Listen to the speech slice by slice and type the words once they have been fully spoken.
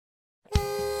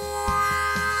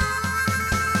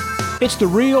It's the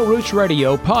Real Roots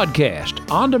Radio podcast,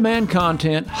 on-demand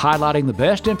content highlighting the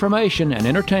best information and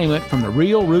entertainment from the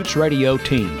Real Roots Radio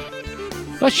team.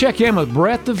 Let's check in with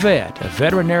Brett the Vet of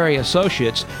Veterinary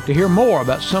Associates to hear more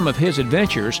about some of his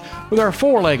adventures with our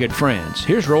four-legged friends.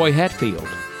 Here's Roy Hatfield.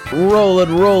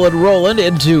 Rolling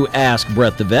into Ask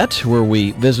Brett the Vet, where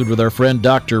we visit with our friend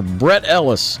Dr. Brett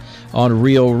Ellis on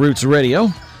Real Roots Radio.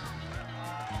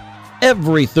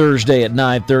 Every Thursday at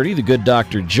 9:30, the good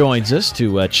doctor joins us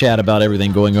to chat about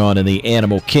everything going on in the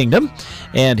animal kingdom,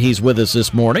 and he's with us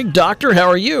this morning. Doctor, how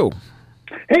are you?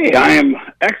 Hey, I am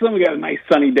excellent. We got a nice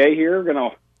sunny day here. We're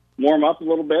going to warm up a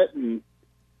little bit and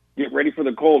get ready for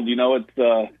the cold. You know,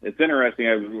 it's interesting.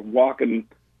 I was walking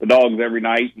the dogs every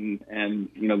night and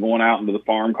you know, going out into the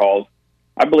farm calls.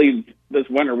 I believe this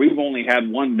winter we've only had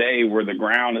one day where the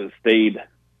ground has stayed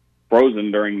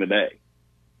frozen during the day.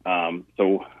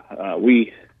 So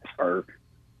we are,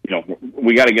 you know,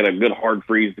 we got to get a good hard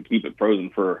freeze to keep it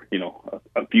frozen for, you know,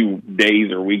 a few days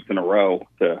or weeks in a row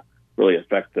to really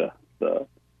affect the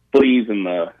fleas and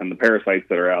the parasites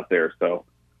that are out there. So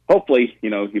hopefully, you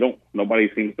know, nobody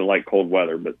seems to like cold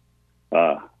weather, but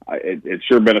it's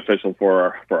sure beneficial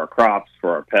for our crops, for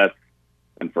our pets,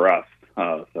 and for us.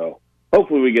 So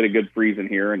hopefully we get a good freeze in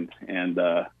here and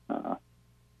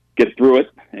get through it.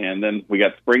 And then we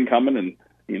got spring coming and,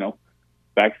 you know,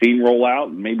 vaccine rollout,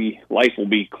 and maybe life will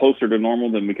be closer to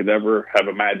normal than we could ever have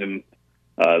imagined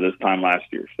this time last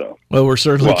year. So, well, we're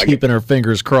certainly keeping our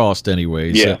fingers crossed,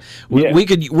 anyways. Yeah,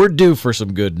 we're due for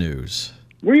some good news.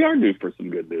 We are due for some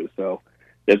good news. So,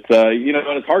 it's you know,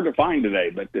 it's hard to find today,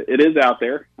 but it is out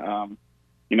there.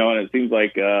 You know, and it seems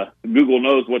like Google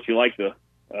knows what you like to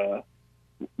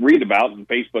read about, and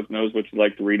Facebook knows what you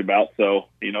like to read about. So,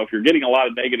 you know, if you're getting a lot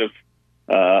of negative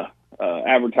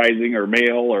advertising or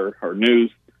mail or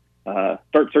news,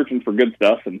 start searching for good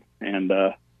stuff and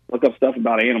look up stuff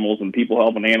about animals and people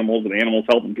helping animals and animals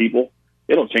helping people.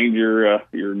 It'll change your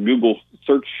Google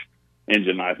search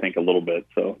engine, I think, a little bit.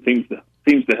 So it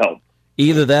seems to help.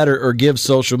 Either that or give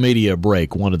social media a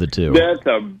break, one of the two. That's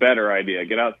a better idea.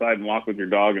 Get outside and walk with your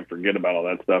dog and forget about all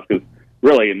that stuff, because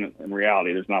really, in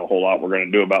reality, there's not a whole lot we're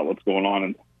going to do about what's going on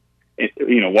in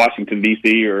you know, Washington,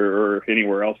 D.C. or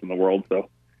anywhere else in the world. So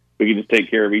we can just take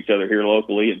care of each other here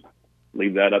locally and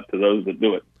leave that up to those that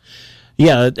do it.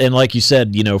 Yeah, and like you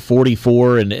said, you know,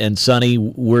 44 and sunny,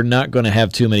 we're not going to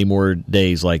have too many more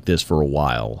days like this for a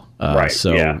while. Right,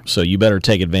 So you better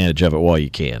take advantage of it while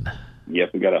you can. Yes,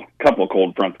 we got a couple of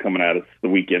cold fronts coming at us the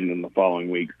weekend and the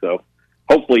following week. So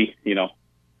hopefully, you know,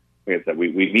 like I said,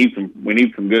 we need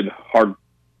some good hard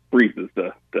freezes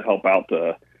to help out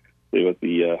with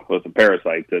the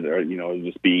parasites that are, you know,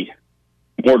 just be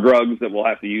more drugs that we'll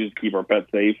have to use to keep our pets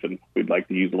safe, and we'd like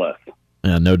to use less.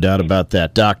 No doubt about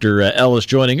that. Dr. Ellis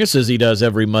joining us as he does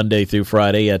every Monday through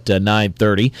Friday at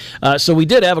 9:30. So we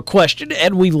did have a question,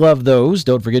 and we love those.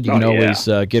 Don't forget, you can always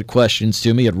get questions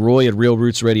to me at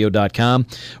roy@realrootsradio.com,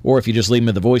 or if you just leave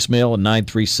me the voicemail at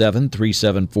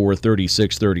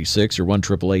 937-374-3636 or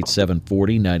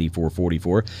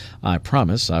 1-888-740-9444. I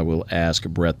promise I will ask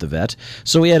Brett the Vet.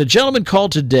 So we had a gentleman call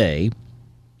today,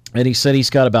 and he said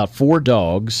he's got about 4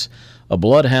 dogs, a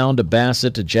bloodhound, a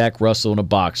basset, a Jack Russell, and a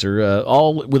boxer,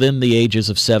 all within the ages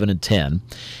of 7 and 10.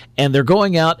 And they're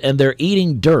going out and they're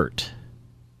eating dirt.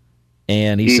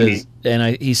 And he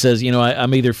says, you know,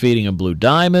 I'm either feeding them Blue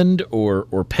Diamond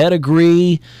or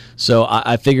Pedigree. So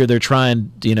I figure they're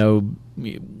trying, you know,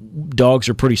 dogs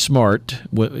are pretty smart.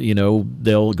 You know,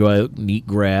 they'll go out and eat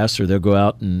grass, or they'll go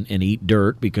out and eat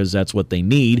dirt because that's what they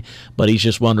need. But he's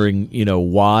just wondering, you know,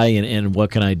 why and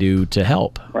what can I do to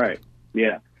help? Right.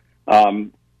 Yeah.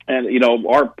 And, you know,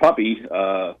 our puppy,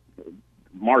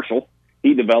 Marshall,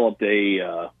 he developed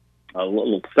a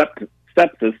little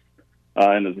sepsis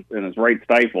in his right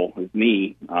stifle, his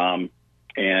knee, and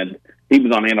he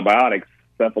was on antibiotics,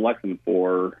 cephalexin,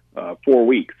 for 4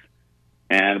 weeks.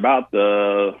 And about 3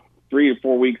 or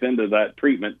 4 weeks into that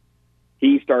treatment,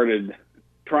 he started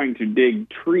trying to dig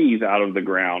trees out of the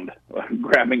ground,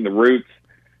 grabbing the roots,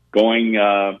 going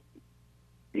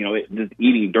you know, just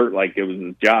eating dirt like it was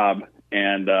his job.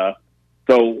 And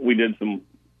so we did some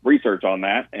research on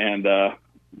that and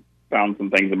found some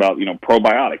things about, you know,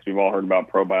 probiotics. We've all heard about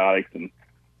probiotics and,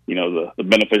 you know, the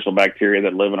beneficial bacteria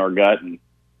that live in our gut. And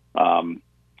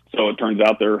so it turns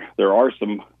out there are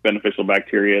some beneficial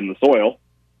bacteria in the soil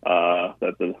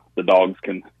that the dogs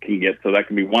can get. So that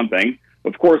can be one thing.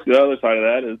 Of course, the other side of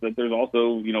that is that there's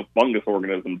also, you know, fungus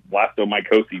organisms,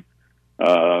 blastomycosis,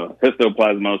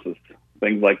 histoplasmosis,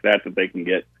 things like that they can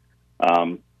get.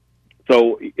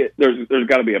 So there's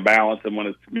got to be a balance, and when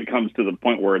it becomes to the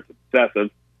point where it's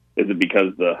excessive, Is it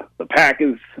because the pack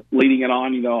is leading it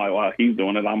on? Well, he's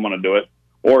doing it, I'm going to do it.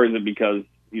 Or is it because,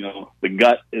 the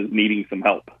gut is needing some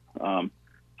help? So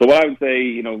what I would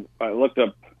say, I looked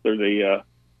up, there's a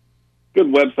good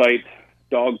website,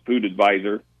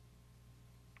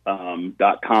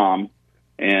 dogfoodadvisor.com.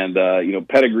 And,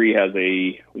 Pedigree has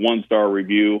a 1-star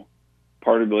review,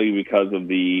 partly because of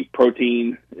the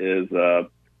protein is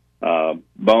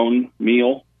bone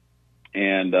meal.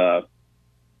 And the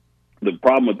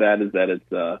problem with that is that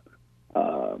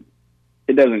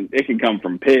it can come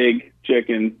from pig,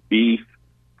 chicken, beef,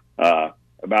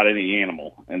 about any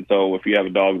animal. And so if you have a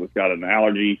dog that's got an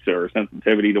allergy or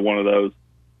sensitivity to one of those,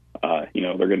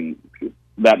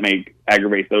 that may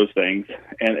aggravate those things.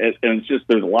 And it's just,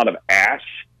 there's a lot of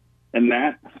ash in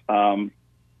that.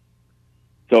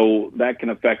 So that can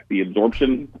affect the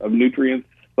absorption of nutrients,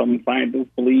 some scientists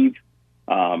believe,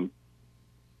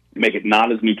 make it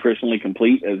not as nutritionally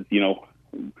complete as,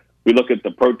 we look at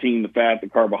the protein, the fat, the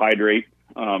carbohydrate,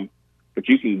 but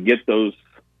you can get those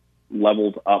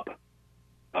levels up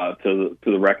to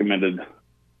the recommended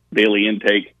daily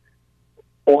intake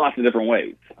lots of different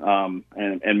ways.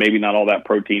 And maybe not all that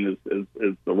protein is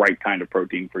the right kind of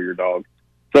protein for your dog.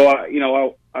 So,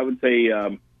 I would say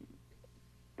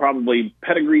probably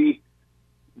Pedigree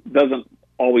doesn't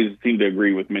always seem to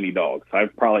agree with many dogs.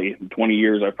 In 20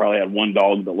 years, I've probably had one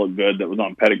dog that looked good that was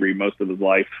on Pedigree most of his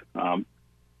life.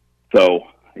 So,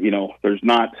 there's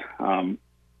not,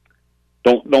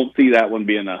 don't see that one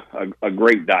being a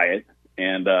great diet.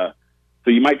 And, so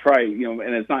you might try,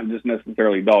 and it's not just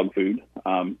necessarily dog food,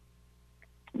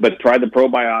 but try the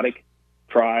probiotic,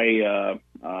 try,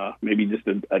 maybe just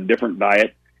a different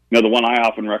diet. The one I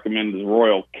often recommend is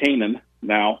Royal Canin.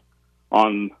 Now,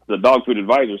 on the Dog Food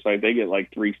Advisor site, they get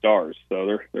like 3 stars,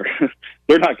 so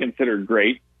they're not considered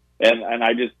great. And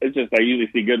I usually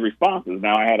see good responses.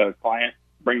 Now, I had a client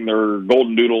bring their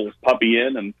golden doodle puppy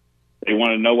in, and they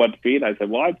wanted to know what to feed. I said,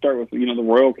 well, I'd start with the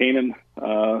Royal Canin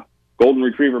golden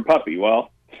retriever puppy. Well,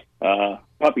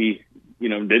 puppy,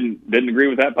 didn't agree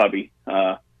with that puppy.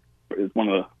 It's one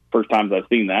of the first times I've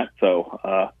seen that.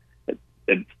 So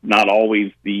it's not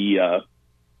always the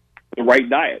right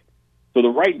diet. So the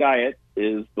right diet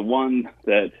is the one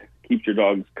that keeps your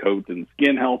dog's coat and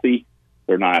skin healthy.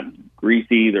 They're not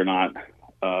greasy. They're not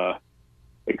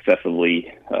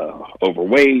excessively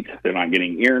overweight. They're not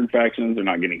getting ear infections. They're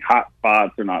not getting hot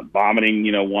spots. They're not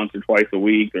vomiting, once or twice a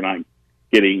week. They're not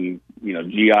getting,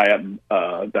 GI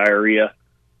diarrhea,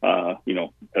 at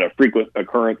a frequent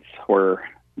occurrence where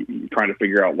you're trying to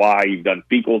figure out why. You've done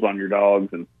fecals on your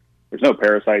dogs and there's no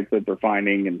parasites that they're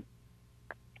finding.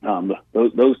 And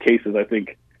those cases, I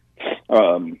think,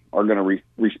 are going to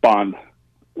respond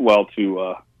well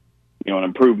to, an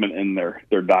improvement in their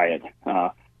diet.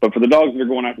 But for the dogs that are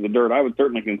going after the dirt, I would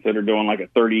certainly consider doing like a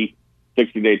 30,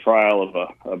 60-day trial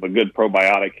of a good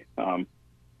probiotic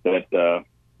that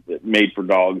made for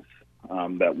dogs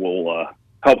that will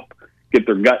help get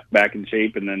their gut back in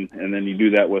shape, and then you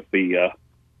do that with the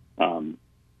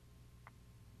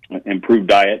improved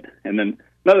diet. And then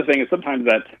another thing is sometimes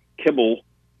that kibble,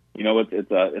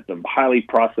 it's a highly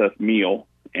processed meal.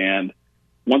 And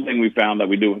one thing we found that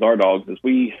we do with our dogs is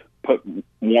we put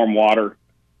warm water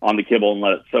on the kibble and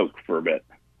let it soak for a bit.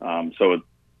 So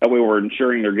that way we're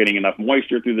ensuring they're getting enough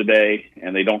moisture through the day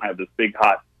and they don't have this big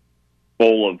hot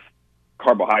bowl of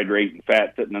carbohydrate and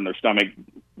fat sitting in their stomach,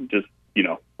 just,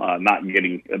 not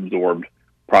getting absorbed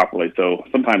properly. So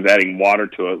sometimes adding water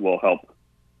to it will help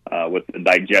with the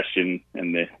digestion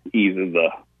and the ease of the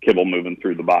kibble moving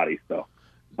through the body. So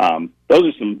those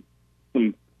are some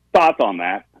thoughts on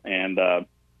that. And,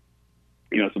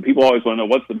 some people always want to know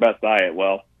what's the best diet.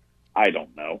 Well, I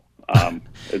don't know.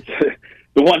 It's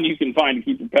the one you can find to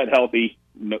keep your pet healthy,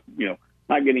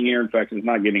 not getting ear infections,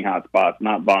 not getting hot spots,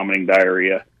 not vomiting,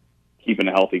 diarrhea, keeping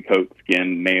a healthy coat,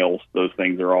 skin, nails. Those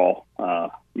things are all,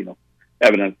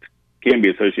 evidence can be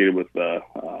associated with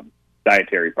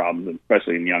dietary problems,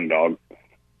 especially in young dogs.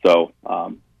 So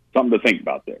something to think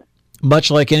about there.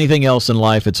 Much like anything else in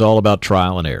life, it's all about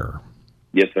trial and error.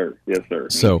 Yes, sir. Yes, sir.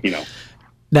 So,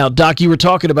 now, Doc, you were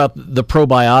talking about the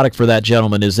probiotic for that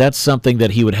gentleman. Is that something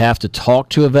that he would have to talk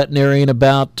to a veterinarian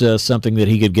about, something that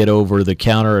he could get over the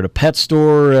counter at a pet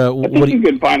store? I think you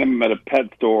could find them at a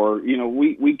pet store.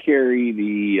 We carry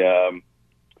the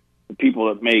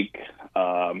people that make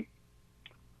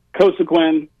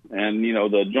Cosequin and,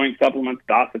 the joint supplements,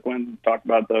 Dosequin, talked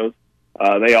about those.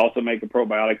 They also make a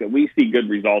probiotic that we see good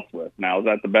results with. Now, is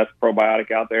that the best probiotic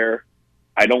out there?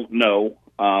 I don't know.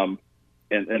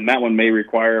 And that one may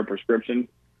require a prescription,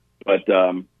 but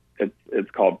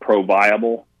it's called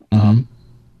ProViable.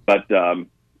 But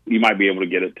you might be able to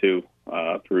get it too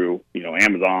through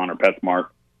Amazon or PetSmart,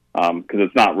 because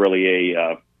it's not really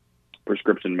a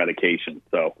prescription medication.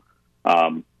 So,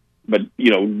 but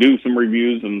do some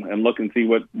reviews and look and see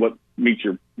what meets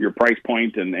your price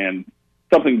point and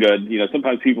something good.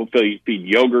 Sometimes people feed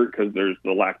yogurt because there's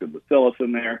the lactobacillus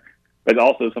in there, but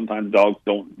also sometimes dogs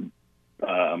don't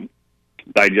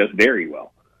digest dairy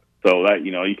well. So that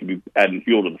you can be adding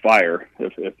fuel to the fire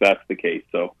if that's the case.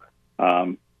 So,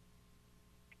 but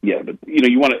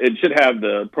it should have,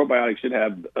 the probiotic should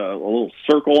have a little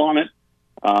circle on it,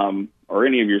 or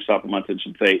any of your supplements. It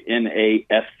should say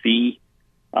NASC,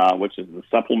 which is the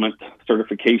supplement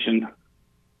certification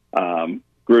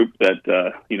group that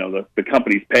the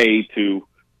companies pay to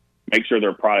make sure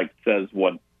their product says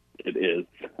what it is.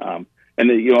 And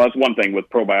that's one thing with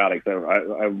probiotics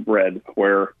I've read,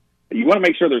 where you want to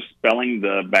make sure they're spelling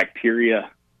the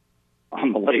bacteria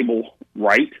on the label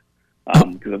right.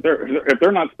 Because if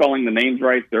they're not spelling the names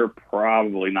right, they're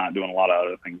probably not doing a lot of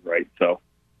other things right. So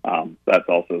that's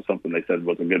also something they said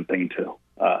was a good thing to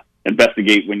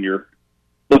investigate when you're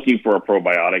looking for a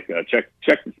probiotic. Check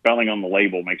the spelling on the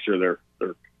label. Make sure they're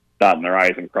dotting their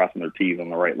I's and crossing their T's on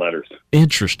the right letters.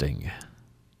 Interesting.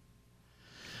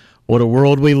 What a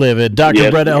world we live in.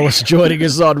 Dr. Brett Ellis joining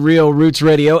us on Real Roots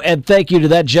Radio. And thank you to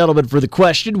that gentleman for the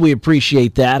question. We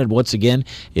appreciate that. And once again,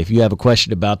 if you have a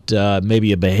question about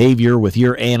maybe a behavior with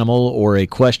your animal or a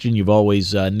question you've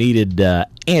always needed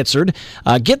answered,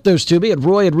 get those to me at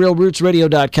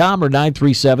roy@realrootsradio.com or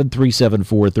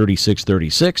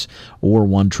 937-374-3636 or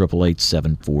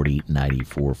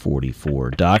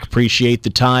 1-888-740-9444. Doc, appreciate the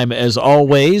time as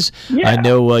always. Yeah. I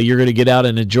know you're going to get out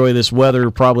and enjoy this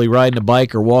weather, probably riding a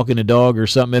bike or walking a dog or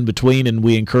something in between, and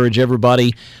we encourage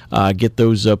everybody get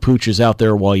those pooches out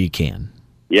there while you can.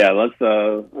 Yeah, let's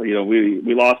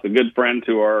we lost a good friend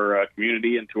to our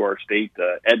community and to our state,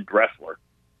 Ed Dressler.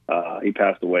 He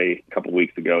passed away a couple of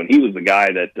weeks ago, and he was the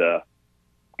guy that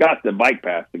got the bike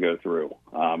path to go through.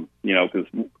 Because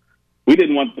we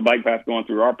didn't want the bike path going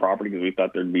through our property because we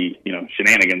thought there'd be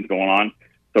shenanigans going on.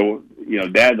 So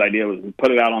Dad's idea was to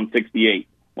put it out on 68.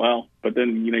 Well, but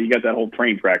then you got that whole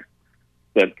train track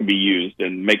that can be used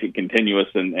and make it continuous.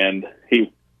 And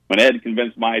when Ed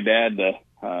convinced my dad that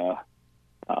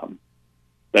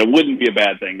wouldn't be a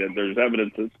bad thing, that there's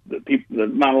evidence that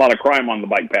there's not a lot of crime on the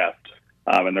bike path,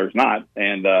 and there's not.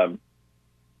 And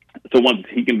so once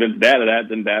he convinced Dad of that,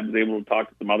 then Dad was able to talk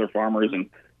to some other farmers, and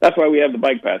that's why we have the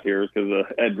bike path here, is because of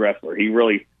Ed Dressler. He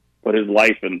really put his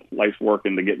life's work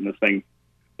into getting this thing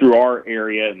through our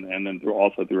area and then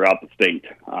also throughout the state.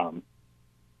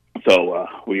 So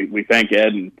we thank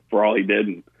Ed for all he did,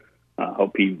 and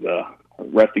hope he's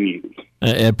resting easy.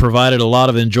 It provided a lot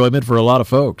of enjoyment for a lot of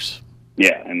folks.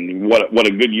 Yeah, and what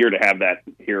a good year to have that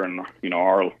here in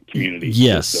our community.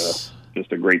 Yes.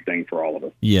 Just a great thing for all of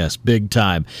us. Yes, big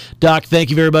time. Doc, thank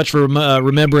you very much for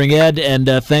remembering Ed, and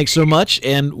thanks so much,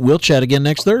 and we'll chat again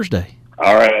next Thursday.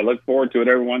 All right, I look forward to it,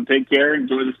 everyone. Take care,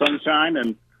 enjoy the sunshine,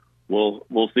 and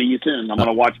we'll see you soon. I'm going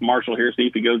to watch Marshall here, see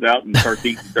if he goes out and starts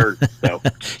eating dirt. So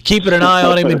keeping an eye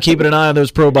on him and keeping an eye on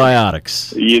those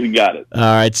probiotics. You got it. All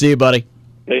right, see you, buddy.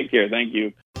 Take care. Thank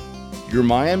you. Your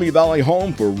Miami Valley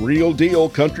home for real deal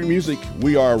country music.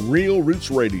 We are Real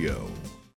Roots Radio.